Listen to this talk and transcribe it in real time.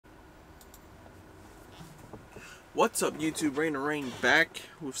What's up YouTube, Rain back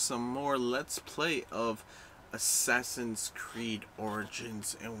with some more Let's Play of Assassin's Creed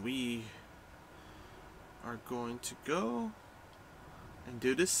Origins, and we are going to go and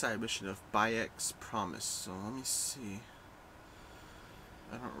do this side mission of Bayek's Promise. So let me see.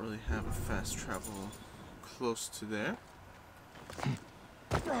 I don't really have a fast travel close to there.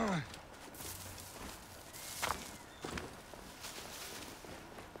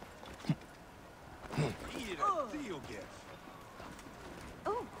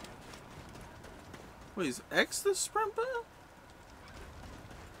 Oh. Wait, is X the sprint button?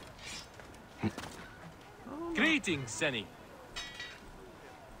 Oh, Greetings, Senny.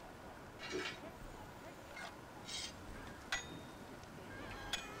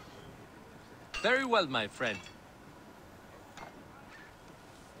 Very well, my friend.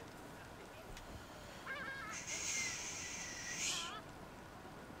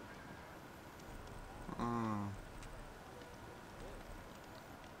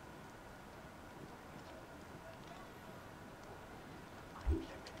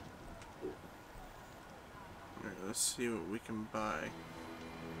 Let's see what we can buy.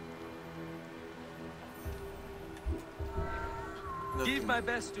 Nothing Give my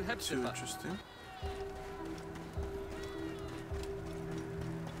best to help too Sefa. interesting.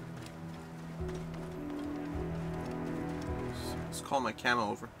 Let's call my camel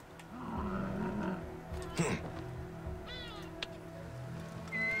over.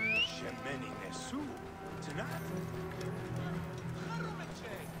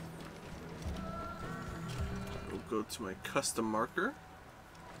 We'll go to my custom marker.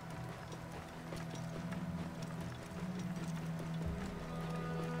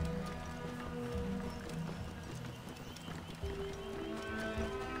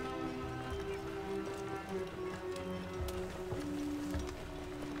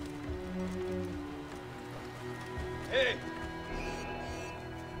 Hey!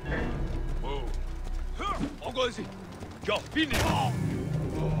 Whoa. Ogolzi! Yo, finish!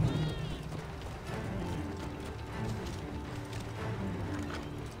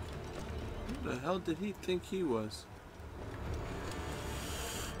 Who the hell did he think he was?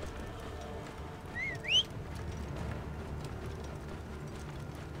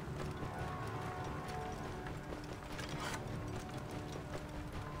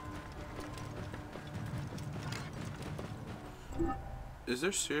 Is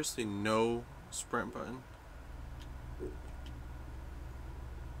there seriously no sprint button?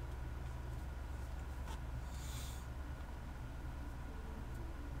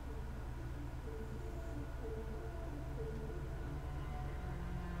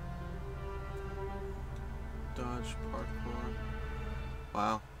 Dodge, parkour.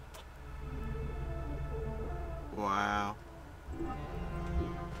 Wow. Wow.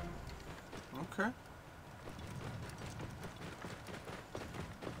 Okay.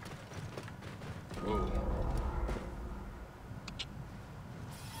 Whoa.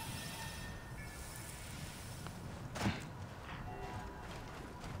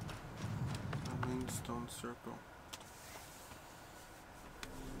 Stone circle.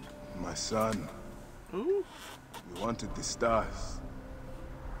 My son, Ooh. you wanted the stars.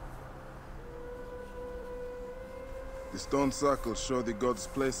 The stone circles show the gods'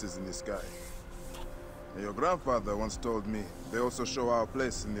 places in the sky. And your grandfather once told me they also show our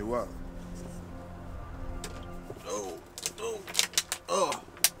place in the world. Oh. Oh. Oh.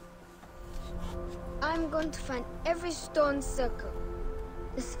 I'm going to find every stone circle,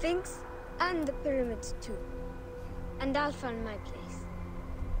 the Sphinx, and the pyramids too. And I'll find my place.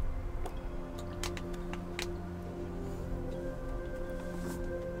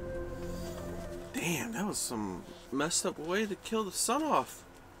 Damn, that was some messed up way to kill the sun off.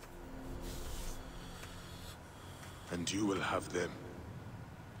 And you will have them.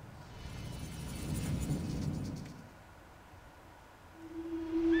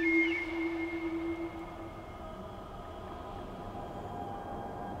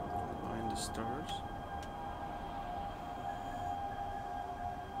 Find the stars.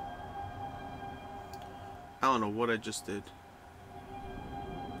 I don't know what I just did.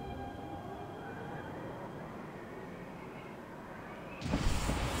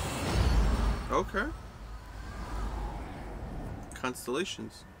 Okay.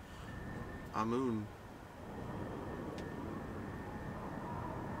 Constellations. Amun.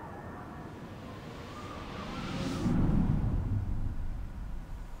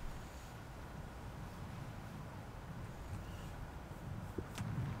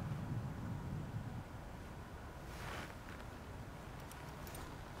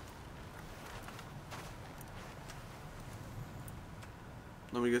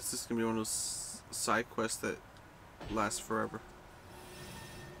 Let me guess, this is gonna be one of those side quests that last forever.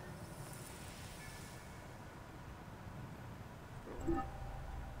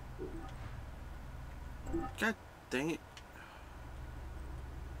 God dang it.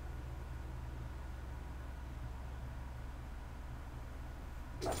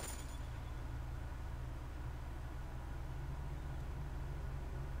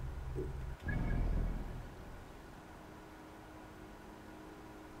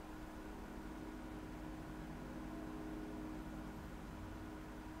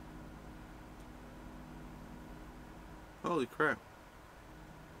 Holy crap.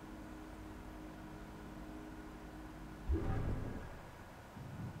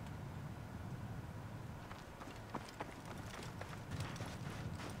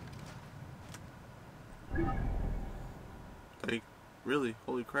 Like, really?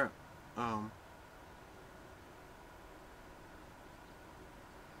 Holy crap. I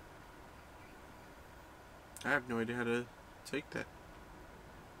have no idea how to take that.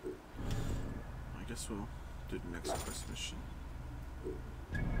 I guess we'll do the next quest mission.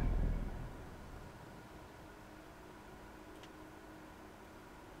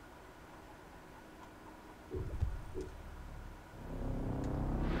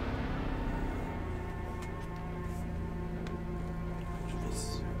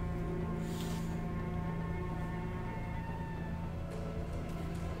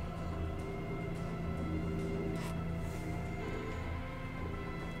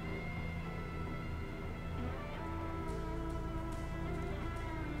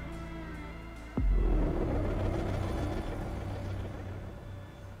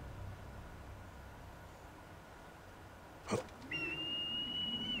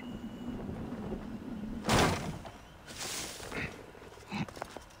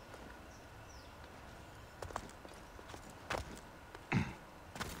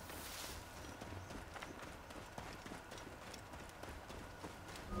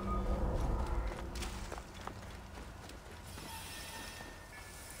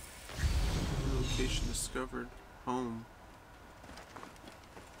 Location discovered. Home.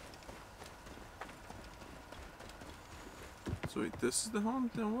 So wait, this is the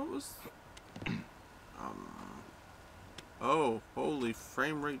home? Then what was... Oh, holy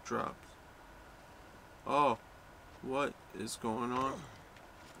frame rate drops. Oh, what is going on?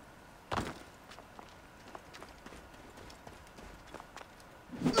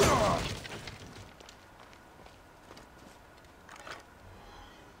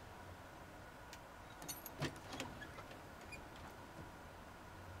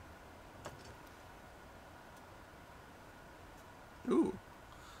 Ooh,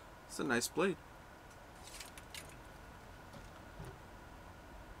 it's a nice blade.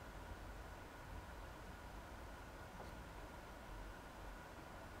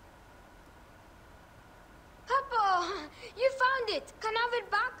 Papa, you found it. Can I have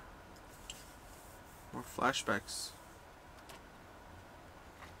it back? More flashbacks.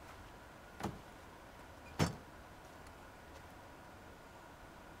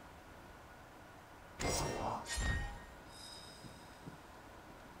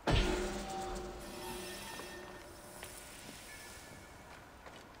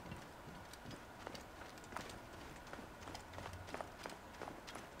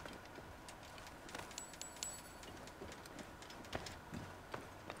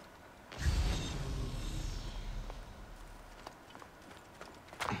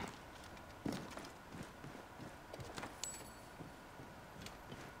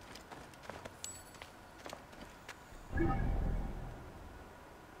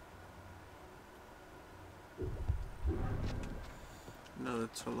 Another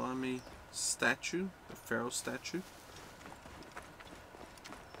Ptolemaic statue, the pharaoh statue.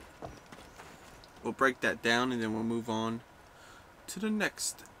 We'll break that down and then we'll move on to the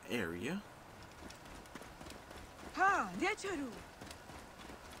next area. Ha, Necharu.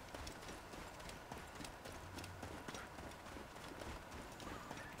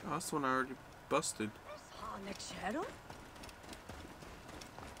 Oh, that's one I already busted. Ha, Necharu.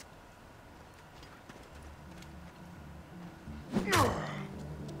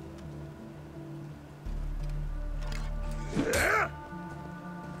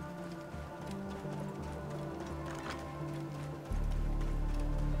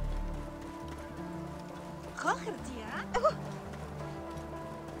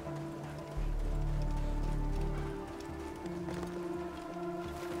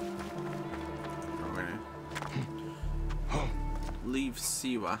 Leave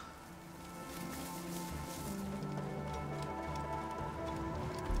Siwa.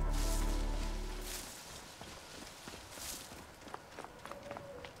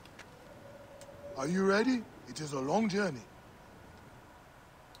 Are you ready? It is a long journey.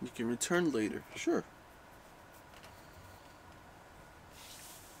 You can return later. Sure.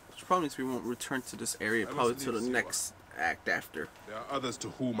 Which probably means we won't return to this area probably to the next act after. There are others to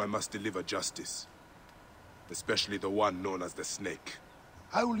whom I must deliver justice. Especially the one known as the Snake.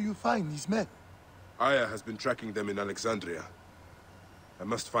 How will you find these men? Aya has been tracking them in Alexandria. I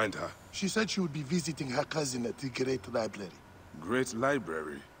must find her. She said she would be visiting her cousin at the Great Library. Great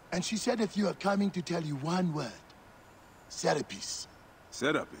Library? And she said if you are coming to tell you one word. Serapis.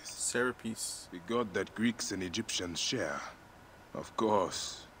 Serapis? Serapis. The god that Greeks and Egyptians share. Of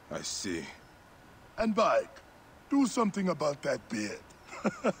course, I see. And Bike, do something about that beard.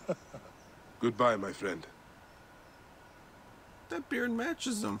 Goodbye, my friend. That beard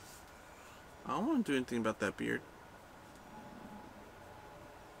matches him. I don't want to do anything about that beard.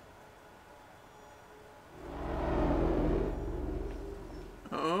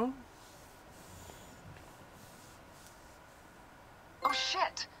 Uh-oh. Oh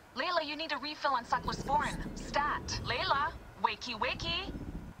shit! Layla, you need a refill on cyclosporin. Stat. Layla, wakey wakey.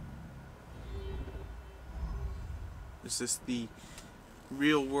 Is this the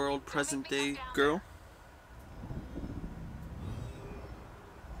real world present day girl?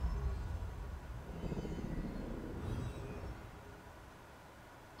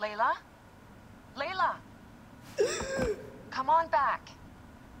 Layla? Layla! Come on back.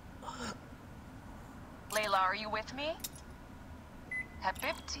 Layla, are you with me?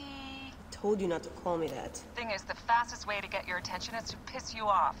 Habibti. Told you not to call me that. Thing is, the fastest way to get your attention is to piss you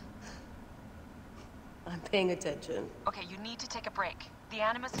off. I'm paying attention. Okay, you need to take a break. The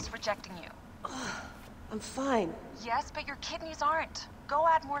Animus is rejecting you. I'm fine. Yes, but your kidneys aren't. Go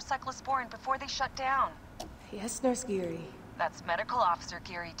add more cyclosporin before they shut down. Yes, Nurse Geary. That's Medical Officer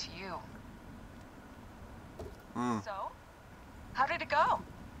Geary to you. So? How did it go?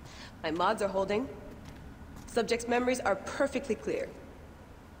 My mods are holding. Subject's memories are perfectly clear.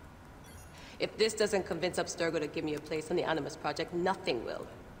 If this doesn't convince Abstergo to give me a place on the Animus Project, nothing will.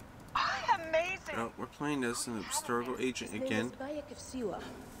 Amazing! Oh, we're playing as an Abstergo agent His name again. is Bayek of Siwa.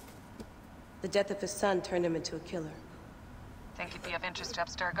 The death of his son turned him into a killer. Think you'd be of interest to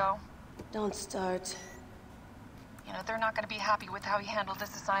Abstergo? Don't start. You know, they're not going to be happy with how he handled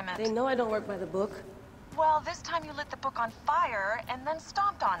this assignment. They know I don't work by the book. Well, this time you lit the book on fire and then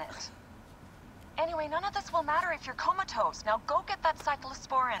stomped on it. Anyway, none of this will matter if you're comatose. Now go get that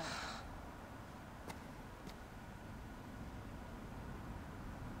cyclosporin.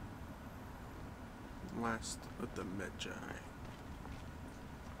 Last of the Magi.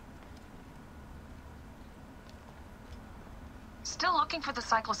 Still looking for the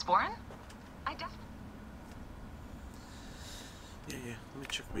cyclosporin? I definitely... Yeah. Let me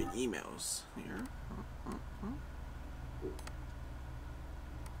check my emails here.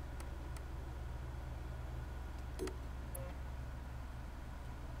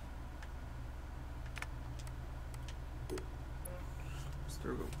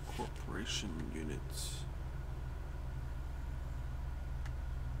 Abstergo Corporation units.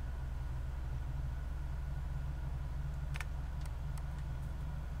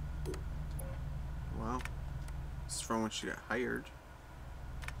 Wow. This is from when she got hired.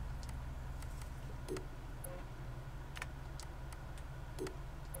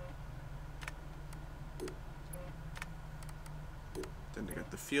 Then they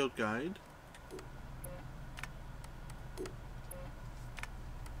got the field guide.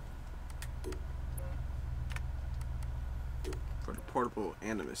 For the portable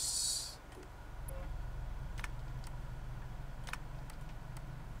Animus.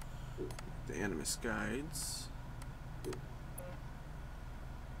 The Animus guides.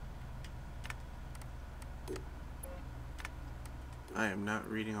 I am not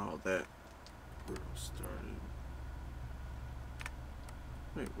reading all that. Started.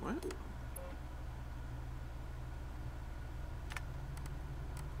 Wait, what?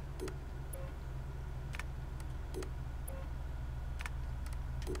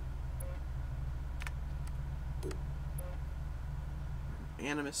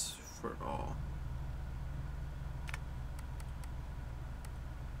 Animus for all.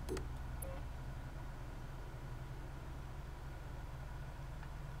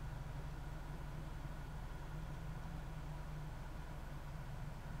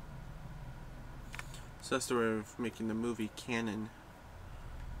 So that's the way of making the movie canon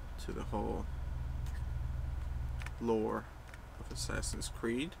to the whole lore of Assassin's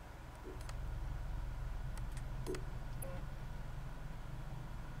Creed.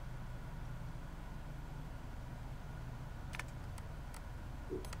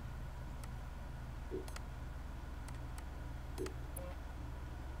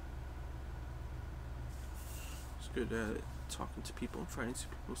 good at it. Talking to people and fighting to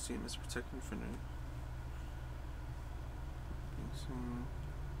people, see him as protecting infinity.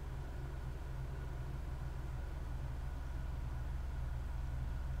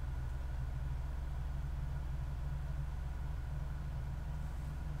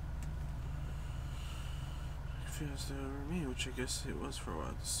 Feels that over me, which I guess it was for a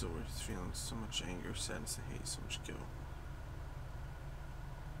while. So we're feeling so much anger, sadness, and hate, so much guilt.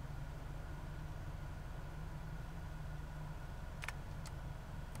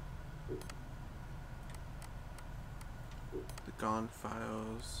 The Gone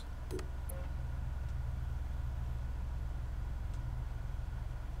Files.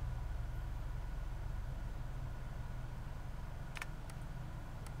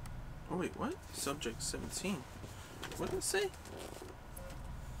 Oh wait, what? Subject 17. What did it say?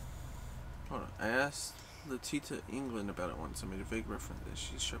 Hold on. I asked Letita England about it once. I made a vague reference that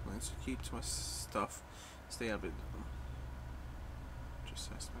she's struggling to keep to my stuff. Stay out of it.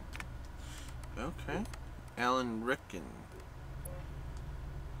 Just asked me. Okay. Alan Ricken.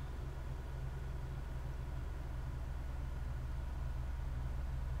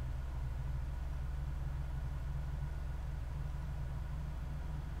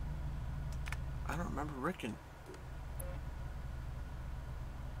 I don't remember Ricken.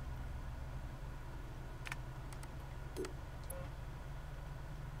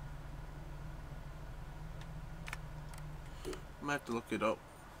 I might have to look it up.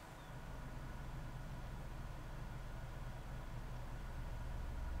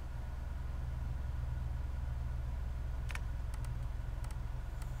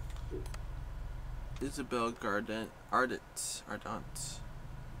 Isabel Ardent.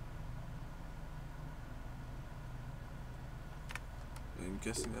 I'm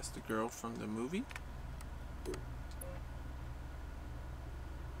guessing that's the girl from the movie.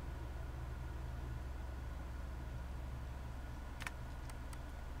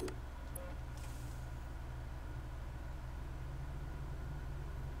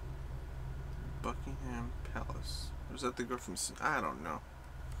 Buckingham Palace. Or is that the girl from... I don't know.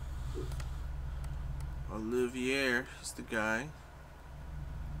 Olivier is the guy.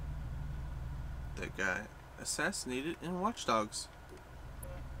 That guy assassinated in Watch Dogs.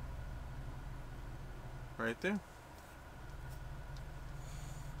 Right there.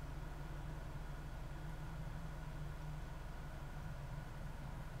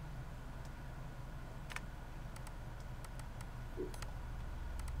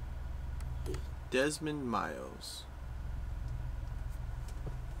 Desmond Miles.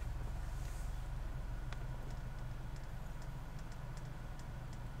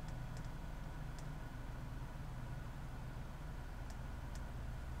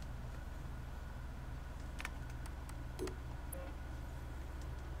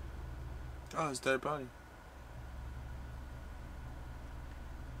 Oh, his dead body.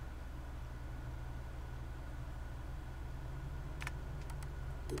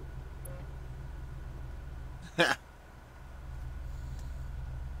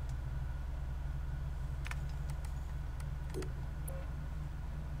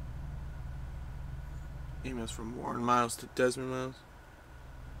 Emails from Warren Miles to Desmond Miles.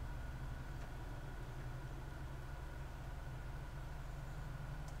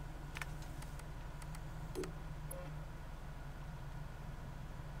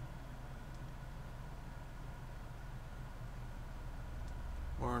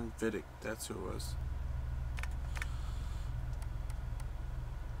 Warren Vidic, that's who it was.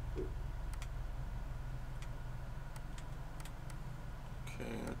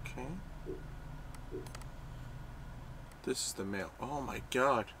 Okay. This is the mail. Oh my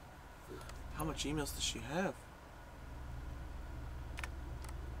god. How much emails does she have?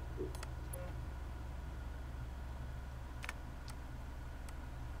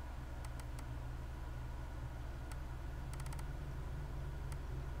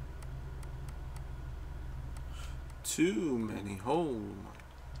 Too many. Oh my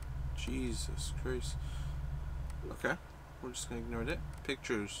Jesus Christ. Okay. We're just gonna ignore that.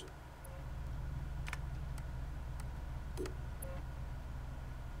 Pictures.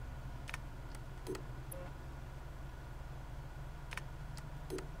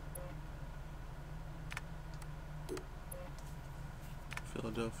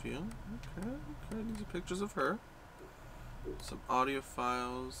 Philadelphia. Okay, these are pictures of her. Some audio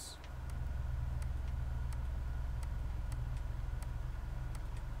files.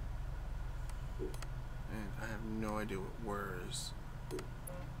 And I have no idea what where is.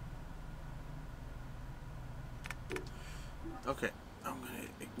 Okay, I'm gonna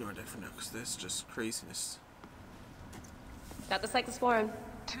ignore that for now because that's just craziness. Got the cyclosporin.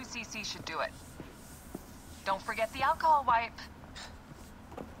 2cc should do it. Don't forget the alcohol wipe.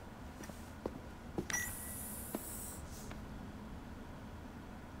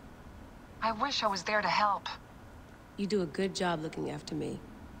 I wish I was there to help. You do a good job looking after me,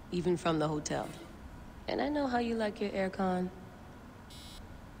 even from the hotel. And I know how you like your aircon.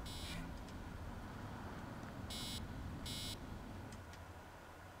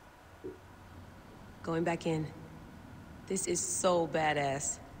 Going back in. This is so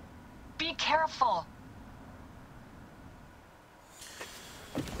badass. Be careful.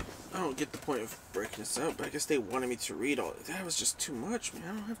 I don't get the point of breaking this up, but I guess they wanted me to read all. That was just too much, man. I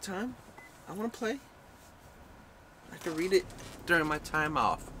don't have time. I want to play. I can read it during my time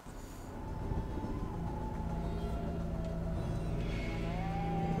off.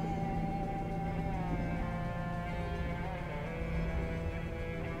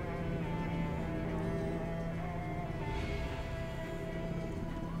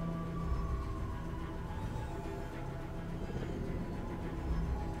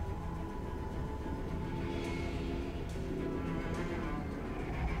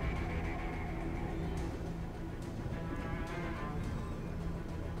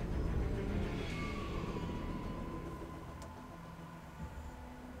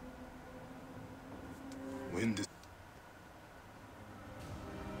 When the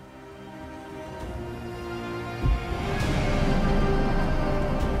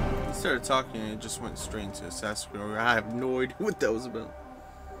He started talking and it just went straight into Assassin's Creed. I have no idea what that was about.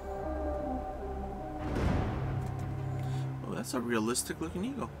 Oh, that's a realistic looking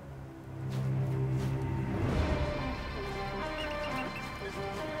eagle.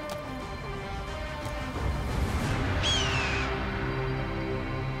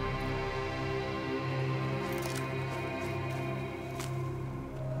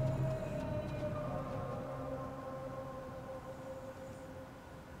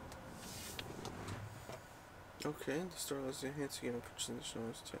 Okay, the store allows you to enhance again and purchase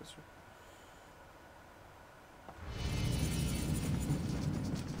additional tester.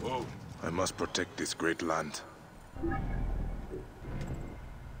 Whoa. I must protect this great land.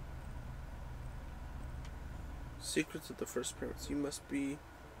 Secrets of the First Pyramids. You must be...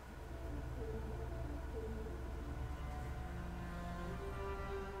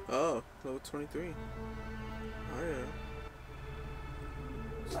 Oh, level 23. Oh yeah.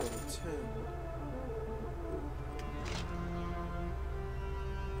 It's level 10.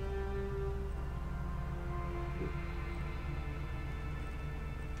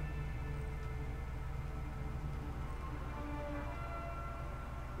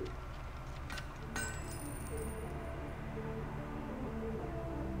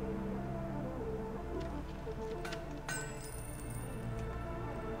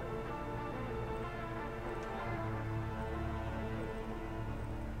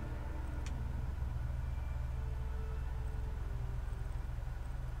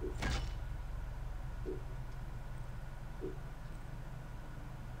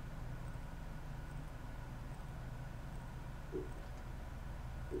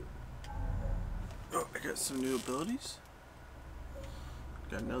 Oh, I got some new abilities.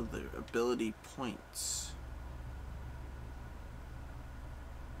 Got another ability points.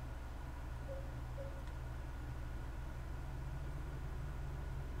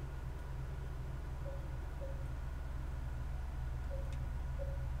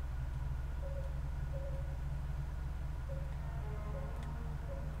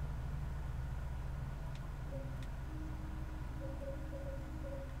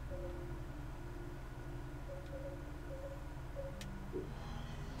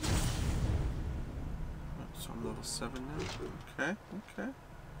 So I'm level 7 now. Okay, okay.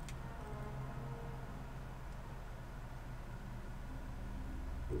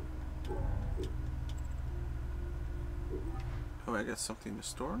 Oh, I got something to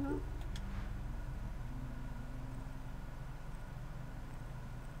store now?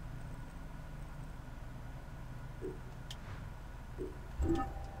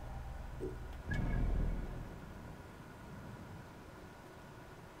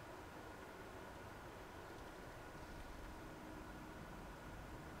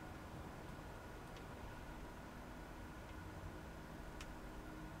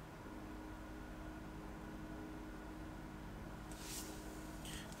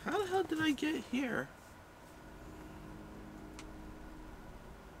 How the hell did I get here?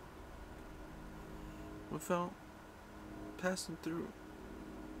 Without passing through.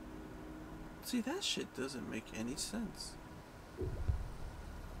 See, that shit doesn't make any sense.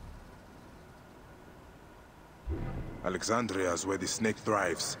 Alexandria is where the snake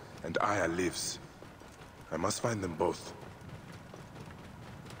thrives, and Aya lives. I must find them both.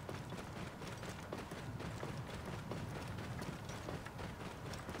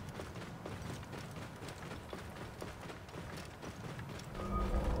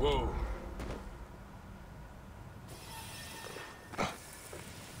 Whoa.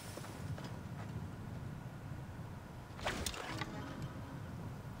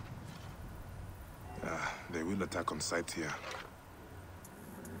 They will attack on sight here.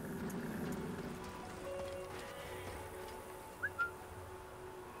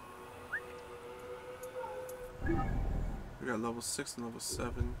 We got level 6 and level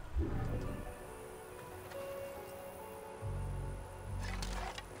 7.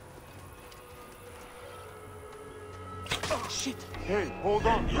 Oh, shit. Hey, hold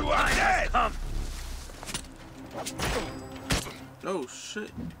on! You are dead! Come. Oh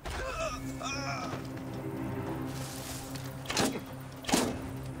shit.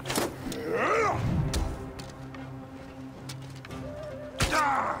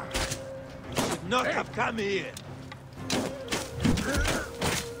 Should not have come here.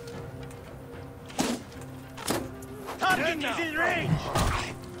 Target is in range!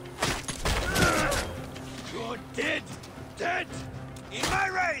 You're dead! Dead! In my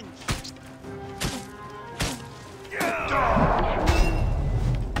range!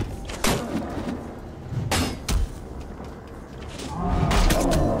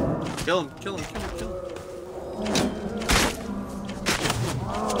 Kill him, kill him, kill him, kill him.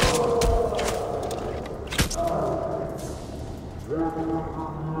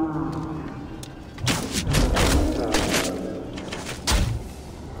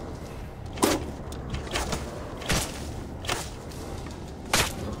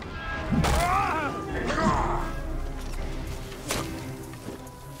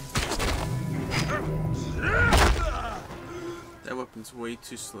 That weapon's way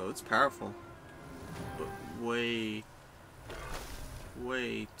too slow. It's powerful, but way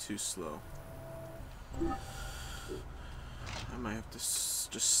too slow. I might have to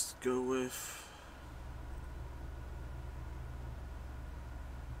just go with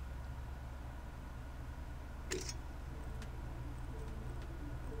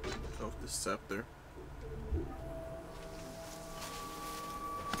the scepter.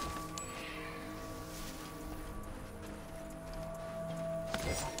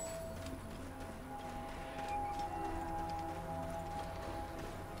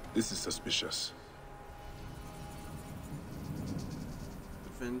 This is suspicious.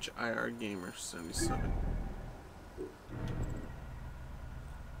 Avenge IR Gamer 77.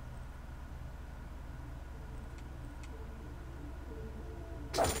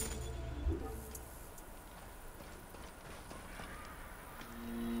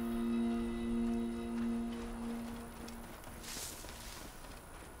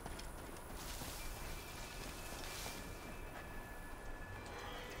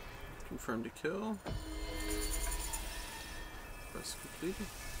 Confirm to kill. Quest completed.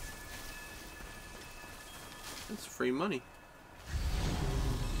 That's free money.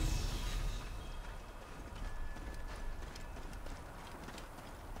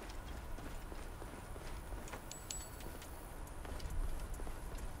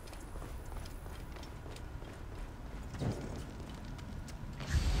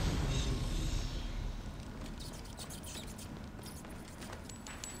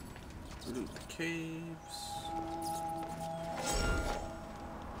 Loot the caves.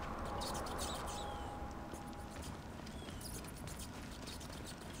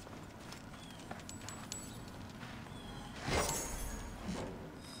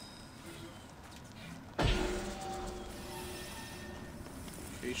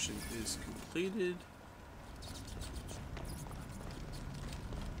 Location is completed.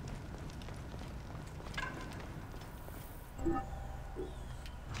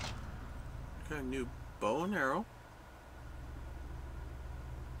 Got a new bow and arrow.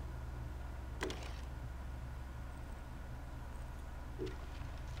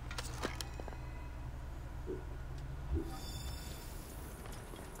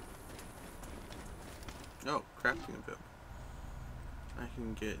 Oh, crafting available. I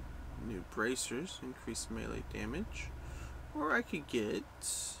can get new bracers, increase melee damage, or I could get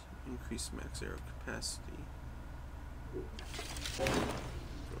increased max arrow capacity. Go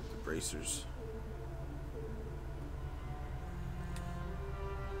with the bracers.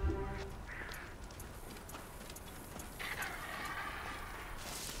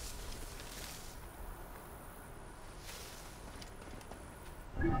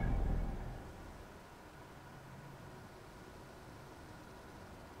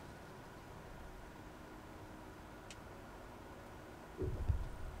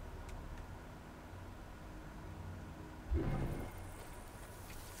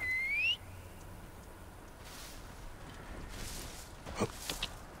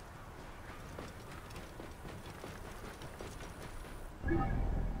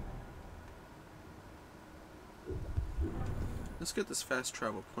 let's get this fast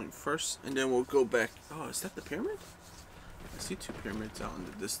travel point first, and then we'll go back. Oh, is that the pyramid? I see two pyramids out in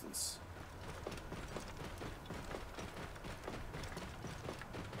the distance.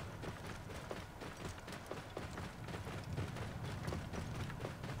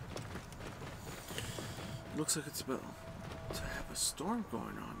 Looks like it's about to have a storm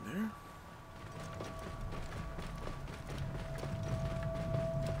going on there.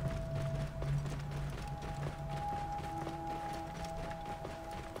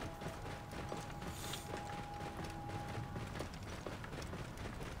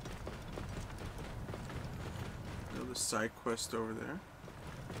 Another side quest over there.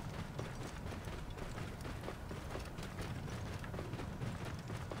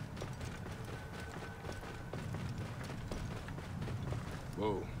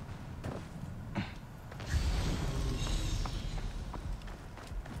 Whoa.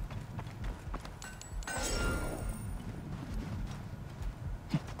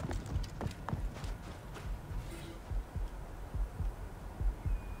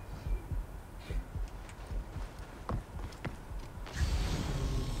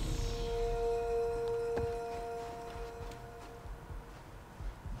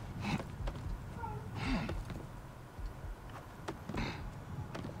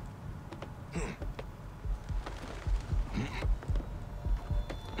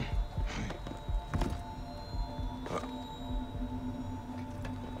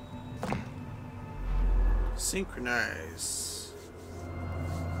 Synchronize.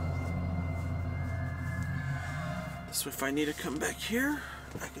 So if I need to come back here,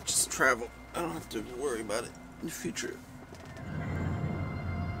 I can just travel. I don't have to worry about it in the future.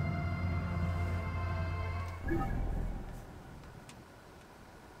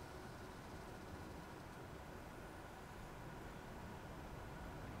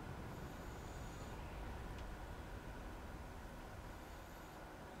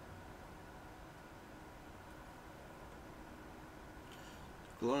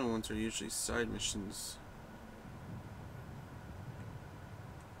 Glowing ones are usually side missions.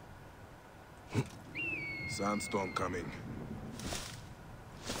 Sandstorm coming.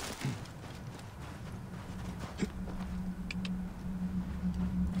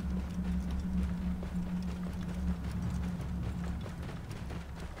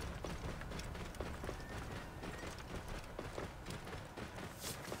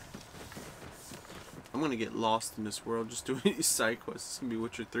 I'm gonna get lost in this world just doing these side quests. It's gonna be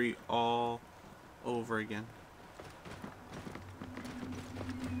Witcher 3 all over again.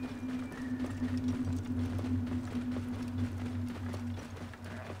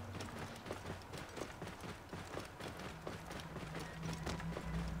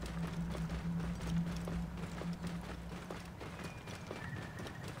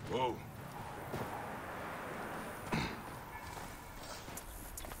 Whoa.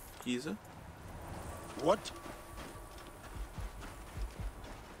 Giza? What?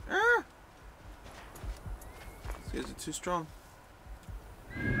 Ah! These guys are too strong.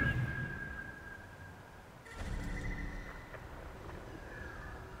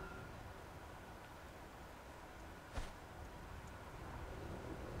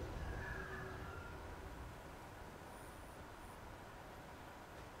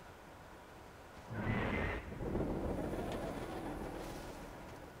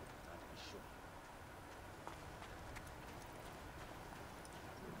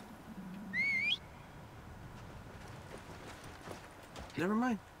 Never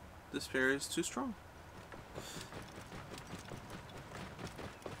mind. This fairy is too strong.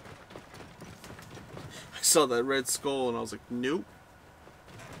 I saw that red skull and I was like, nope.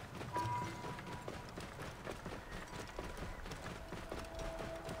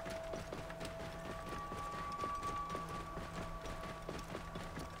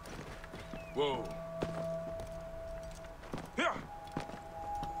 Whoa. Yeah.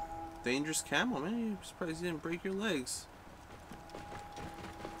 Dangerous camel, man. I'm surprised you didn't break your legs.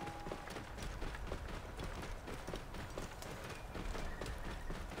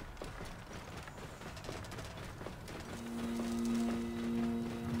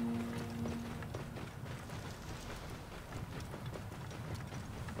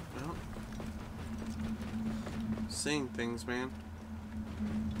 Seeing things, man.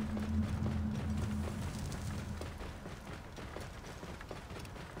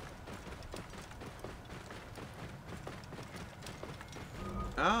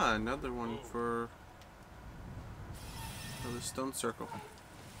 Ah, another one for another stone circle.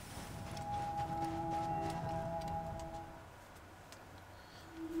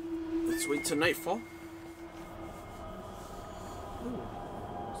 Let's wait till nightfall. Ooh,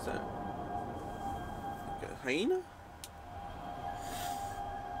 what's that? Like a hyena?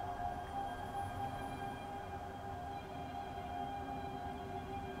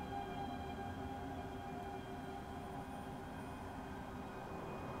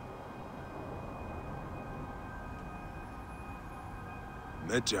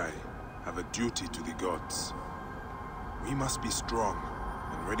 Magi have a duty to the gods. We must be strong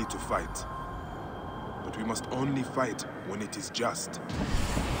and ready to fight. But we must only fight when it is just.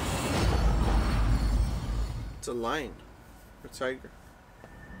 It's a lion. A tiger.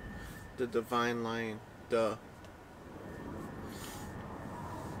 The divine lion. Duh.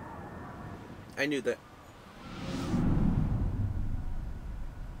 I knew that.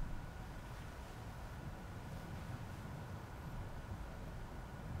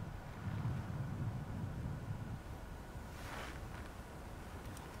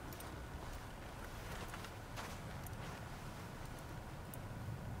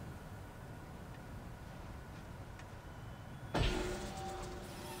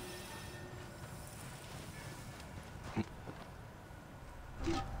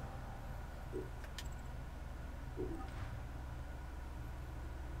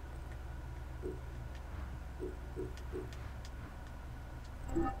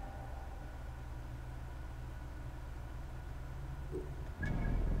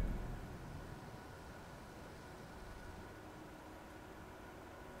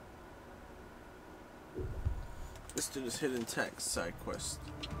 Let's do this hidden text side quest.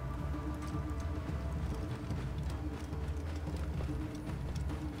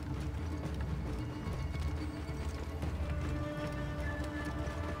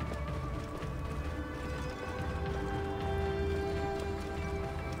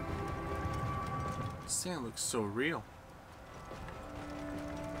 This sand looks so real.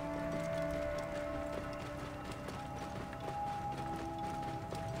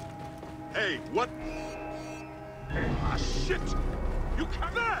 Hey, what? Ah, shit! You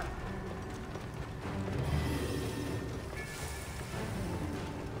come there!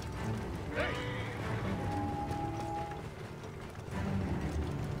 Hey!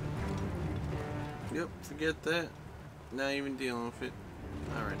 Yep, forget that. Not even dealing with it.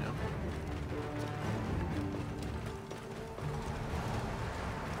 Not right now.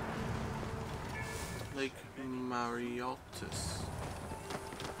 Lake Marialtis.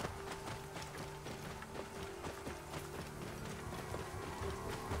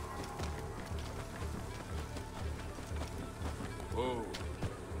 Oh.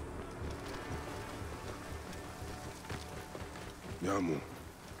 Yamu.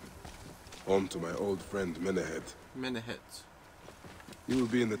 Home to my old friend Menehet. Menehet. He will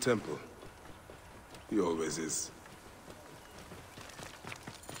be in the temple. He always is.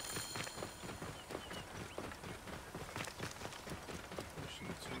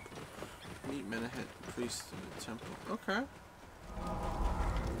 Meet Menehet, priest in the temple. Okay.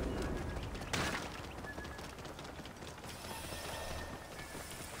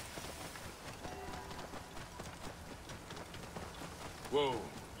 Whoa.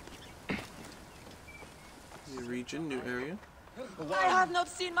 New region, new area. I have not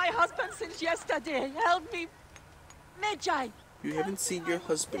seen my husband since yesterday. Help me. Magi. You haven't seen your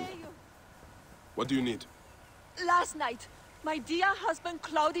husband. What do you need? Last night, my dear husband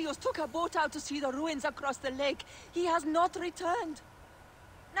Claudius took a boat out to see the ruins across the lake. He has not returned.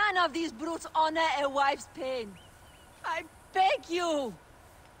 None of these brutes honor a wife's pain. I beg you.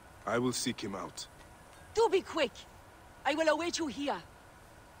 I will seek him out. Do be quick. I will await you here.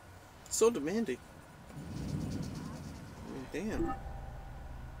 So demanding. Damn.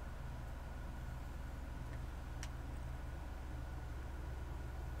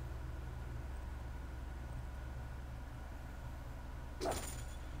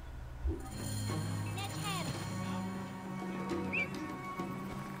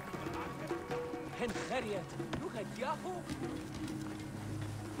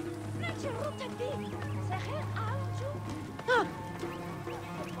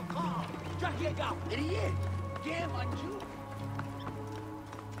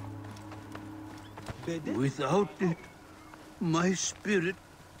 Without it, my spirit...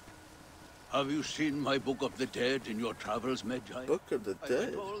 Have you seen my Book of the Dead in your travels, Magi? Book of the I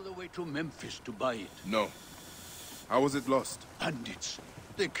Dead? went all the way to Memphis to buy it. No. How was it lost? Bandits.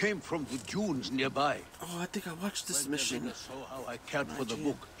 They came from the dunes nearby. Oh, I think I watched this When mission. Melina saw how I cared for the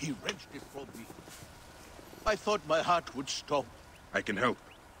book, he wrenched it from me. I thought my heart would stop. I can help.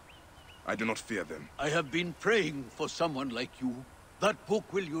 I do not fear them. I have been praying for someone like you. That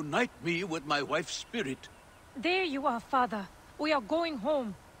book will unite me with my wife's spirit. There you are, Father. We are going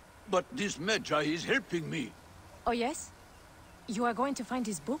home. But this Magi is helping me. Oh, yes? You are going to find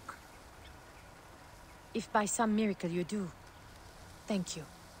his book? If by some miracle you do, thank you.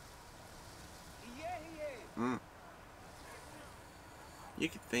 You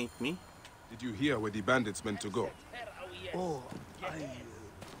can thank me. Did you hear where the bandits meant to go? Oh,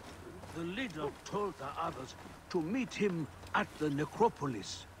 the leader told the others to meet him at the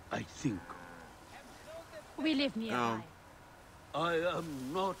necropolis, I think. We live nearby. I am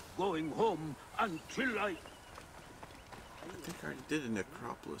not going home until I think I already did a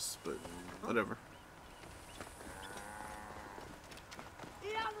necropolis, but whatever.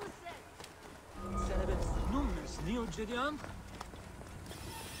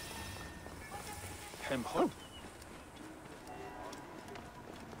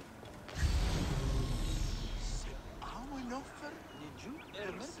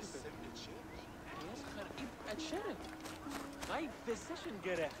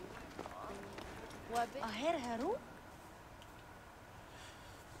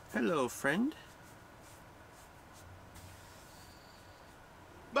 Hello, friend.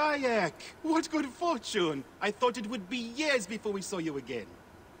 Bayek! What good fortune! I thought it would be years before we saw you again.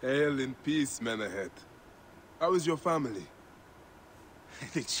 Hail in peace, Menehet. How is your family?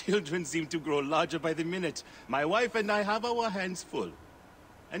 The children seem to grow larger by the minute. My wife and I have our hands full.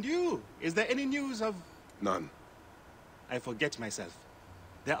 And you? Is there any news of... None. I forget myself.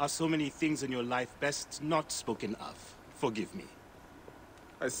 There are so many things in your life best not spoken of. Forgive me.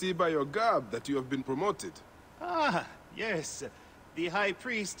 I see by your garb that you have been promoted. Ah, yes. The High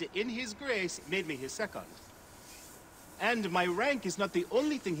Priest, in his grace, made me his second. And my rank is not the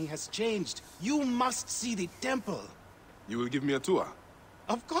only thing he has changed. You must see the temple. You will give me a tour?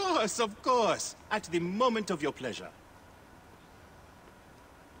 Of course, of course. At the moment of your pleasure.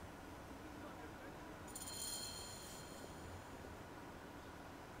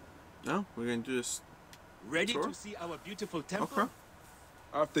 No, we're gonna do this. Ready tour? to see our beautiful temple? Okay.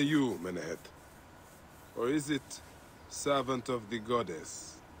 After you, Menehet. Or is it servant of the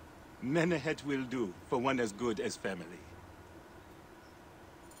goddess? Menehet will do, for one as good as family.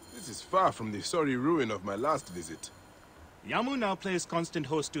 This is far from the sorry ruin of my last visit. Yamu now plays constant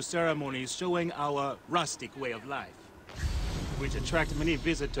host to ceremonies showing our rustic way of life, which attract many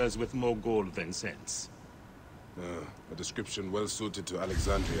visitors with more gold than sense. A description well suited to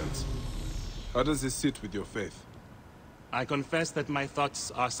Alexandrians. How does this sit with your faith? I confess that my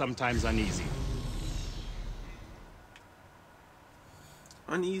thoughts are sometimes uneasy.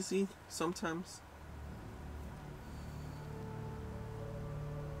 Uneasy sometimes.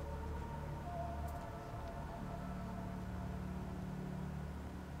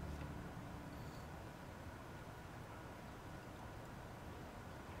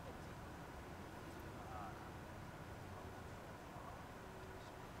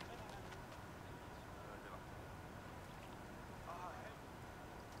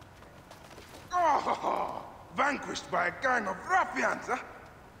 Oh, vanquished by a gang of ruffians, huh?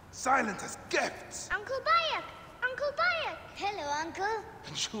 Silent as gifts. Uncle Bayek! Uncle Bayek! Hello, Uncle.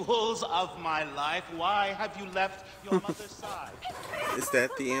 Jewels of my life, why have you left your mother's side? Is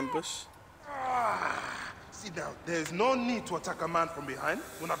that the ambush? Sit down. There's no need to attack a man from behind.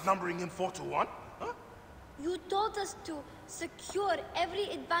 We're not numbering him 4 to 1. Huh? You told us to secure every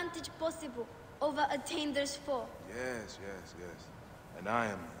advantage possible over Attainer's foe. Yes. And I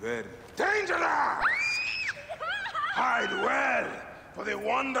am very dangerous! Hide well, for the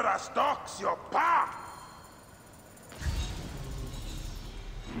wanderer stalks your path!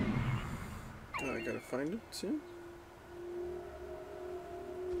 Oh, I gotta find him soon.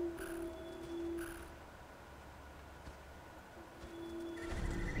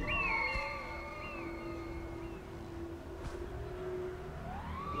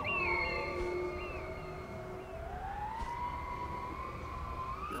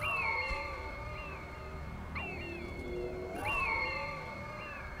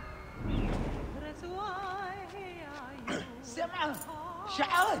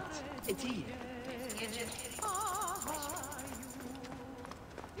 شعرت اتي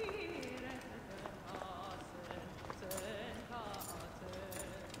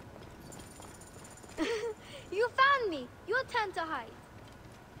You found me. Your turn to hide.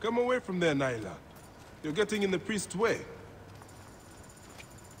 Come away from there, Naila. You're getting in the priest's way.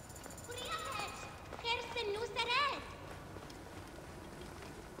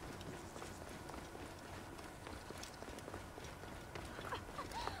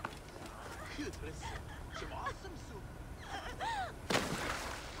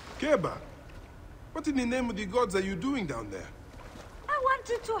 Keba, what in the name of the gods are you doing down there? I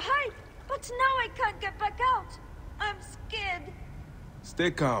wanted to hide, but now I can't get back out. I'm scared.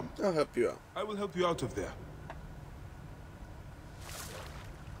 Stay calm. I'll help you out. I will help you out of there.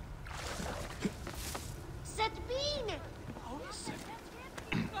 Setbine!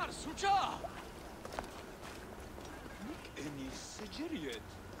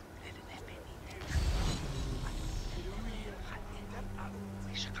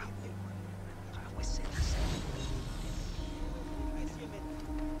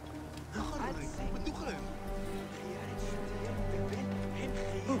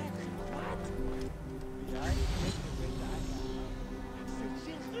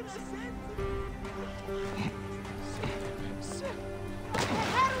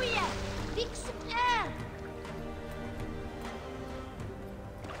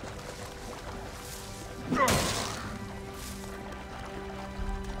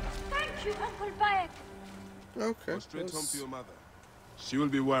 Thank you, Uncle Bayek. Okay. Go straight home to your mother. She will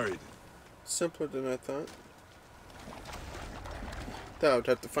be worried. Simpler than I thought. Thought I would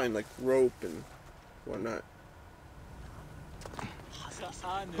have to find like rope and whatnot.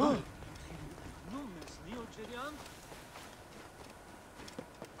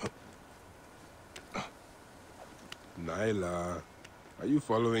 Nyla, are you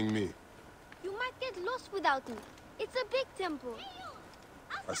following me? You might get lost without me. It's a big temple.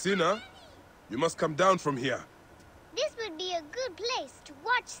 Asina, you must come down from here. This would be a good place to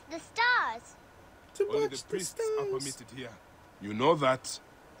watch the stars. Only the priests are permitted here. You know that.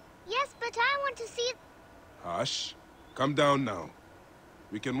 Yes, but I want to see it. Hush. Come down now.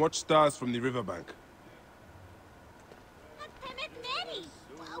 We can watch stars from the riverbank.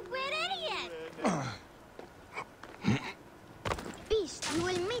 Beast, you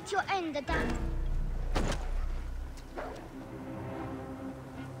will meet your end at that.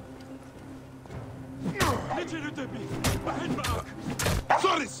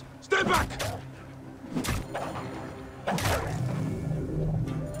 Soris, stay back!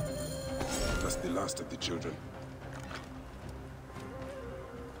 That's the last of the children.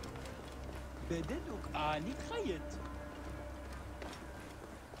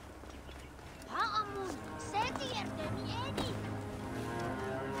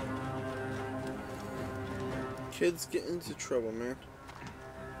 Kids get into trouble, man.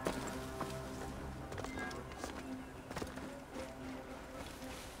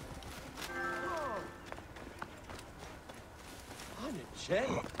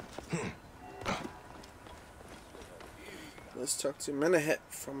 Let's talk to Menehet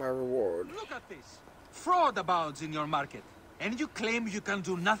for my reward. Look at this. Fraud abounds in your market. And you claim you can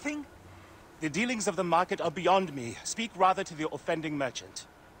do nothing? The dealings of the market are beyond me. Speak rather to the offending merchant.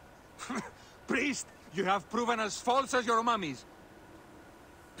 Priest, you have proven as false as your mummies.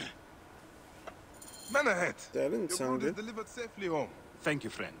 Menehet! That didn't sound good. Delivered safely home. Thank you,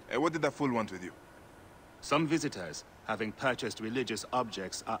 friend. What did that fool want with you? Some visitors, having purchased religious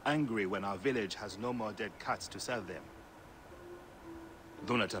objects, are angry when our village has no more dead cats to sell them.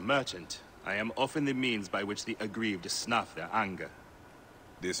 Though not a merchant, I am often the means by which the aggrieved snuff their anger.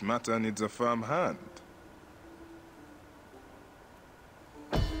 This matter needs a firm hand.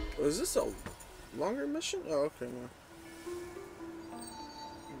 Was this a longer mission? Oh, okay, no.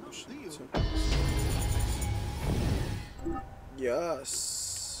 Yes.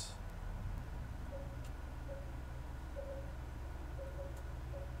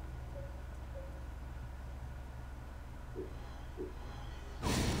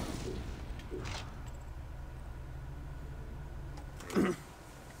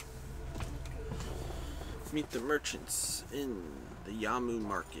 Meet the merchants in the Yamu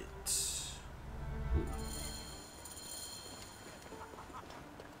market.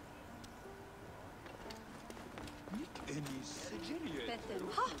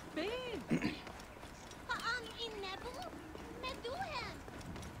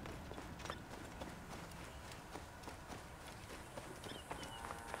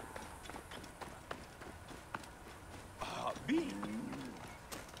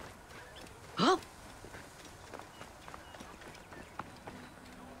 Huh?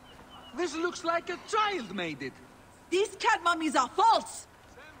 This looks like a child made it. These cat mummies are false!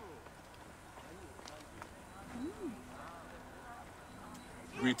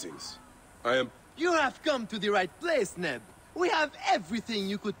 Greetings. I am... You have come to the right place, Neb. We have everything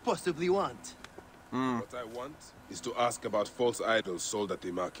you could possibly want. What I want is to ask about false idols sold at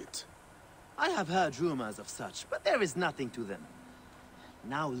the market. I have heard rumors of such, but there is nothing to them.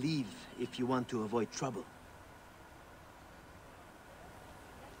 Now leave if you want to avoid trouble.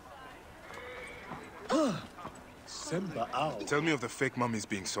 Tell me of the fake mummies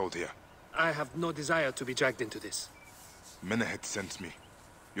being sold here. I have no desire to be dragged into this. Menehet sent me.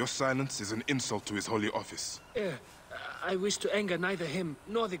 Your silence is an insult to his holy office. I wish to anger neither him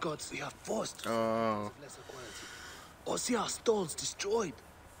nor the gods. We are forced Oh. Lesser quality. Or see our stalls destroyed.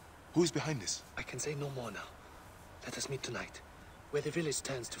 Who is behind this? I can say no more now. Let us meet tonight, where the village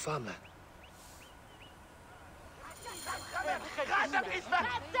turns to farmland.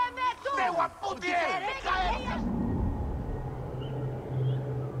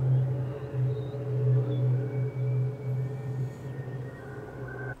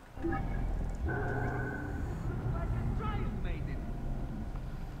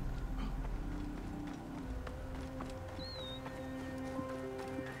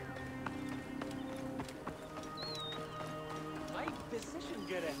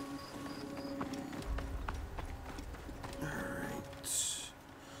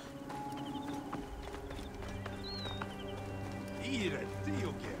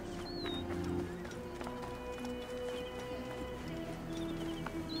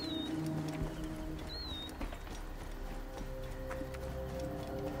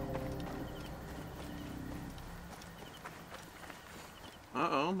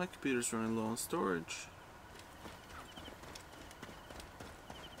 Uh-oh, my computer's running low on storage.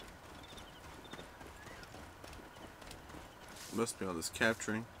 Must be all this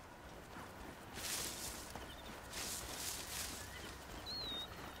capturing.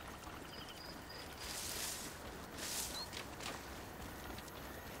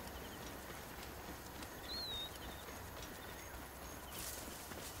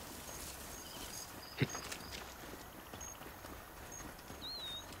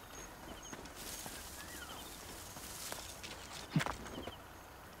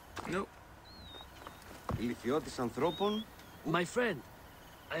 Nope. My friend,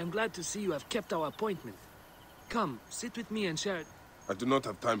 I am glad to see you have kept our appointment. Come, sit with me and share. I do not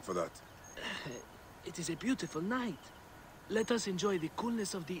have time for that. It is a beautiful night. Let us enjoy the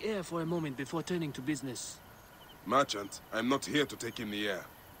coolness of the air for a moment before turning to business. Merchant, I am not here to take in the air.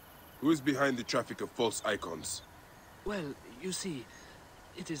 Who is behind the traffic of false icons? Well, you see,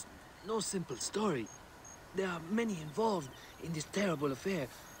 it is no simple story. There are many involved in this terrible affair,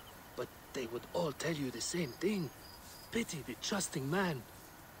 but they would all tell you the same thing. Pity the trusting man,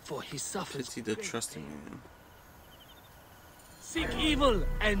 for he suffers. Pity the trusting man. Seek evil,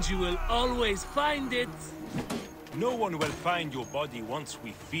 and you will always find it. No one will find your body once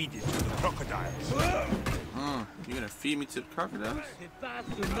we feed it to the crocodiles. You're gonna feed me to the crocodiles? The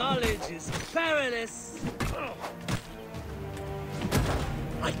path to knowledge is perilous.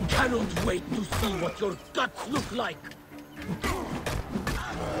 I cannot wait to see what your guts look like.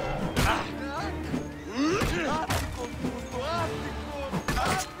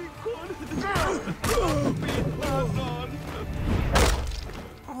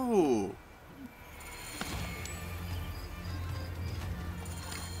 Oh.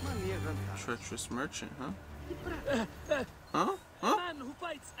 Treacherous merchant, huh? Huh? A man who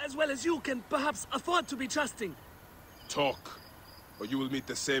fights as well as you can perhaps afford to be trusting. Talk, or you will meet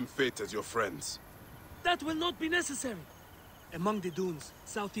the same fate as your friends. That will not be necessary. Among the dunes,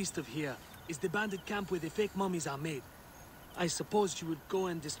 southeast of here, is the bandit camp where the fake mummies are made. I suppose you would go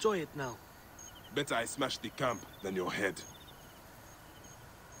and destroy it now. Better I smash the camp than your head.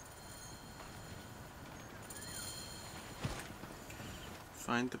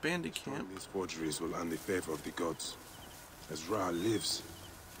 Find the bandit camp. These forgeries will earn the favor of the gods. As Ra lives,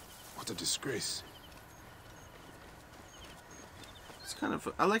 what a disgrace. It's kind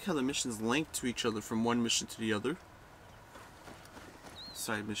of... I like how the missions link to each other from one mission to the other.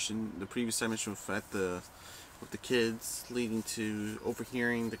 Side mission, the previous side mission with the kids, leading to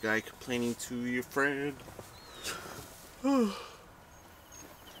overhearing the guy complaining to your friend. Oh,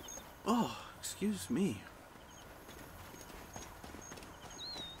 excuse me.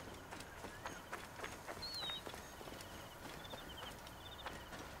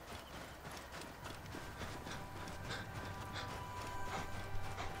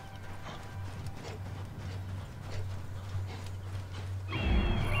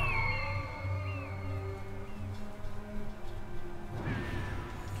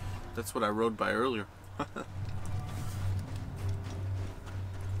 That's what I rode by earlier.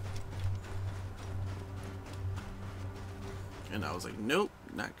 And I was like, nope,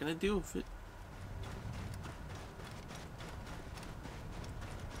 not gonna deal with it.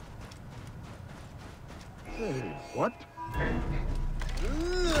 Hey, what?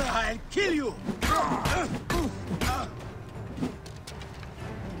 I'll kill you!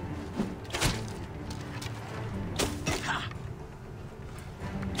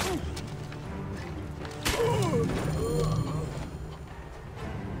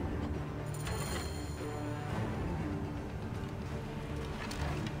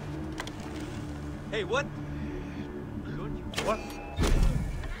 Hey, what? What?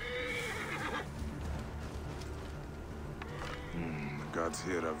 The gods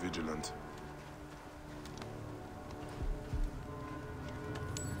here are vigilant.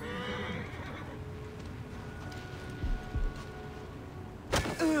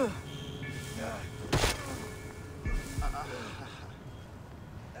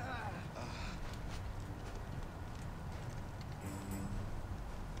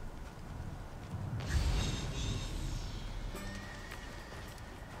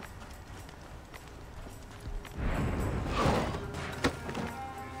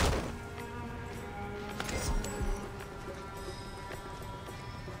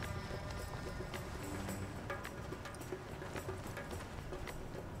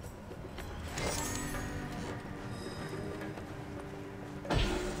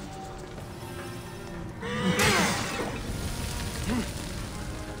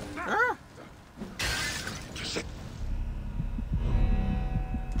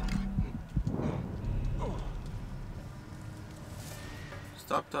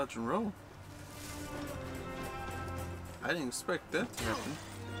 Stop, dodge, and roll. I didn't expect that to happen.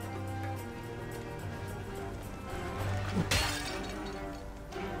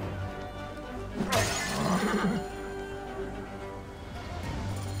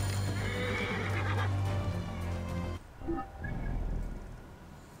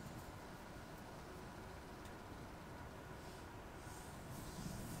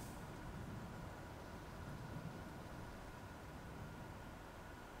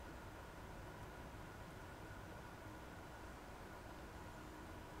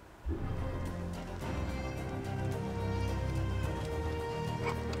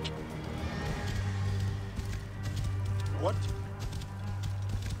 What?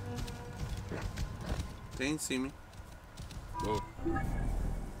 They ain't see me. Oh.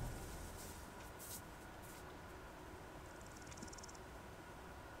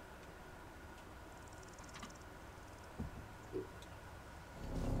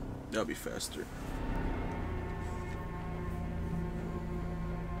 That'll be faster.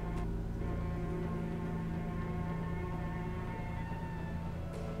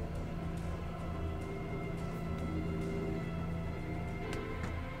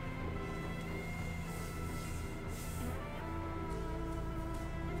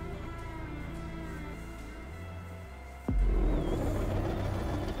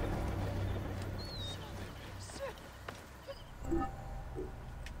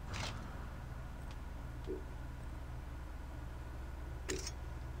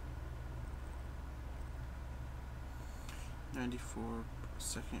 $94 a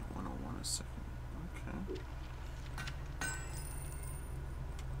second, 101 a second. Okay.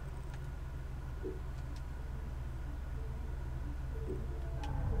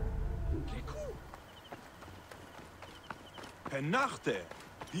 Penachte.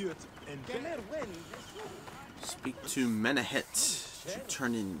 Speak to Menehet to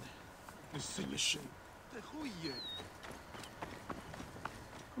turn in the mission.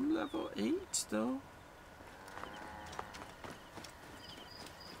 I'm level 8 though.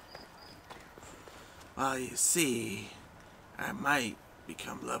 Well, you see, I might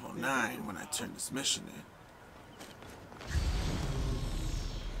become level 9 when I turn this mission in.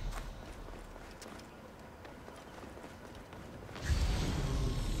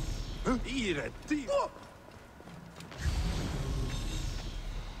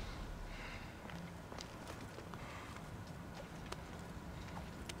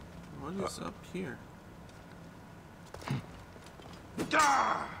 What is up here?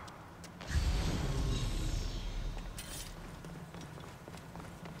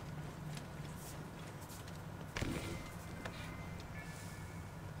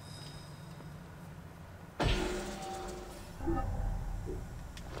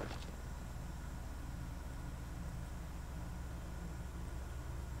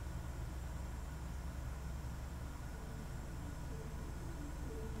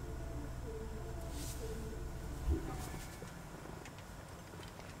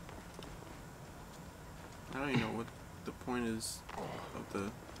 I don't even know what the point is of the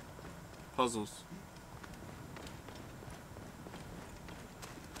puzzles.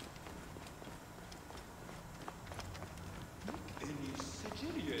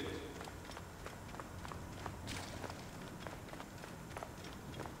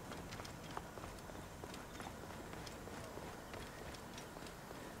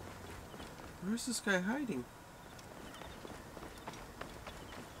 Where's this guy hiding?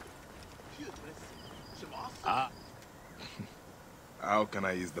 How can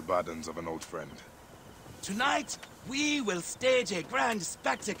I ease the burdens of an old friend? Tonight, we will stage a grand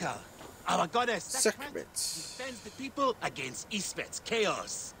spectacle. Our goddess Sekhmet defends the people against Isfet's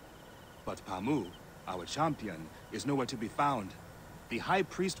chaos. But Pamu, our champion, is nowhere to be found. The High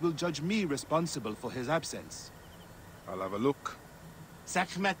Priest will judge me responsible for his absence. I'll have a look.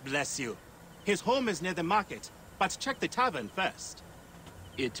 Sekhmet bless you. His home is near the market, but check the tavern first.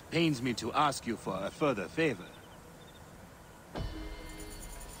 It pains me to ask you for a further favor.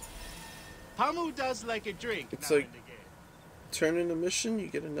 Pamu does like a drink. It's like turn in a mission, you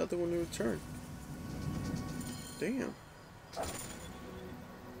get another one in return. Damn.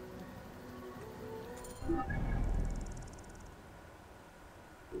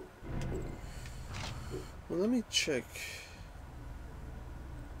 Well, let me check.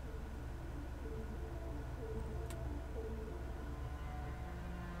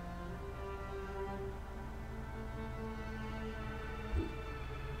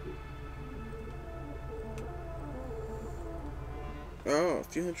 Oh, a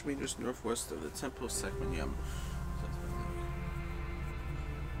few hundred meters northwest of the temple of Sekmanyam.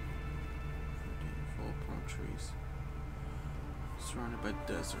 Full palm trees. Surrounded by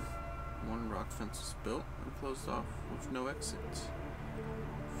desert. One rock fence was built and closed off with no exit.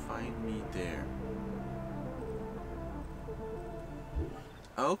 Find me there.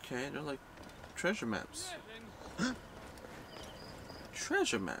 Okay, they're like treasure maps.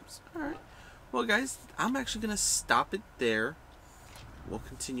 Treasure maps. Alright. Well, guys, I'm actually going to stop it there. We'll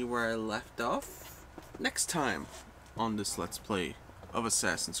continue where I left off next time on this Let's Play of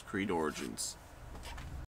Assassin's Creed Origins.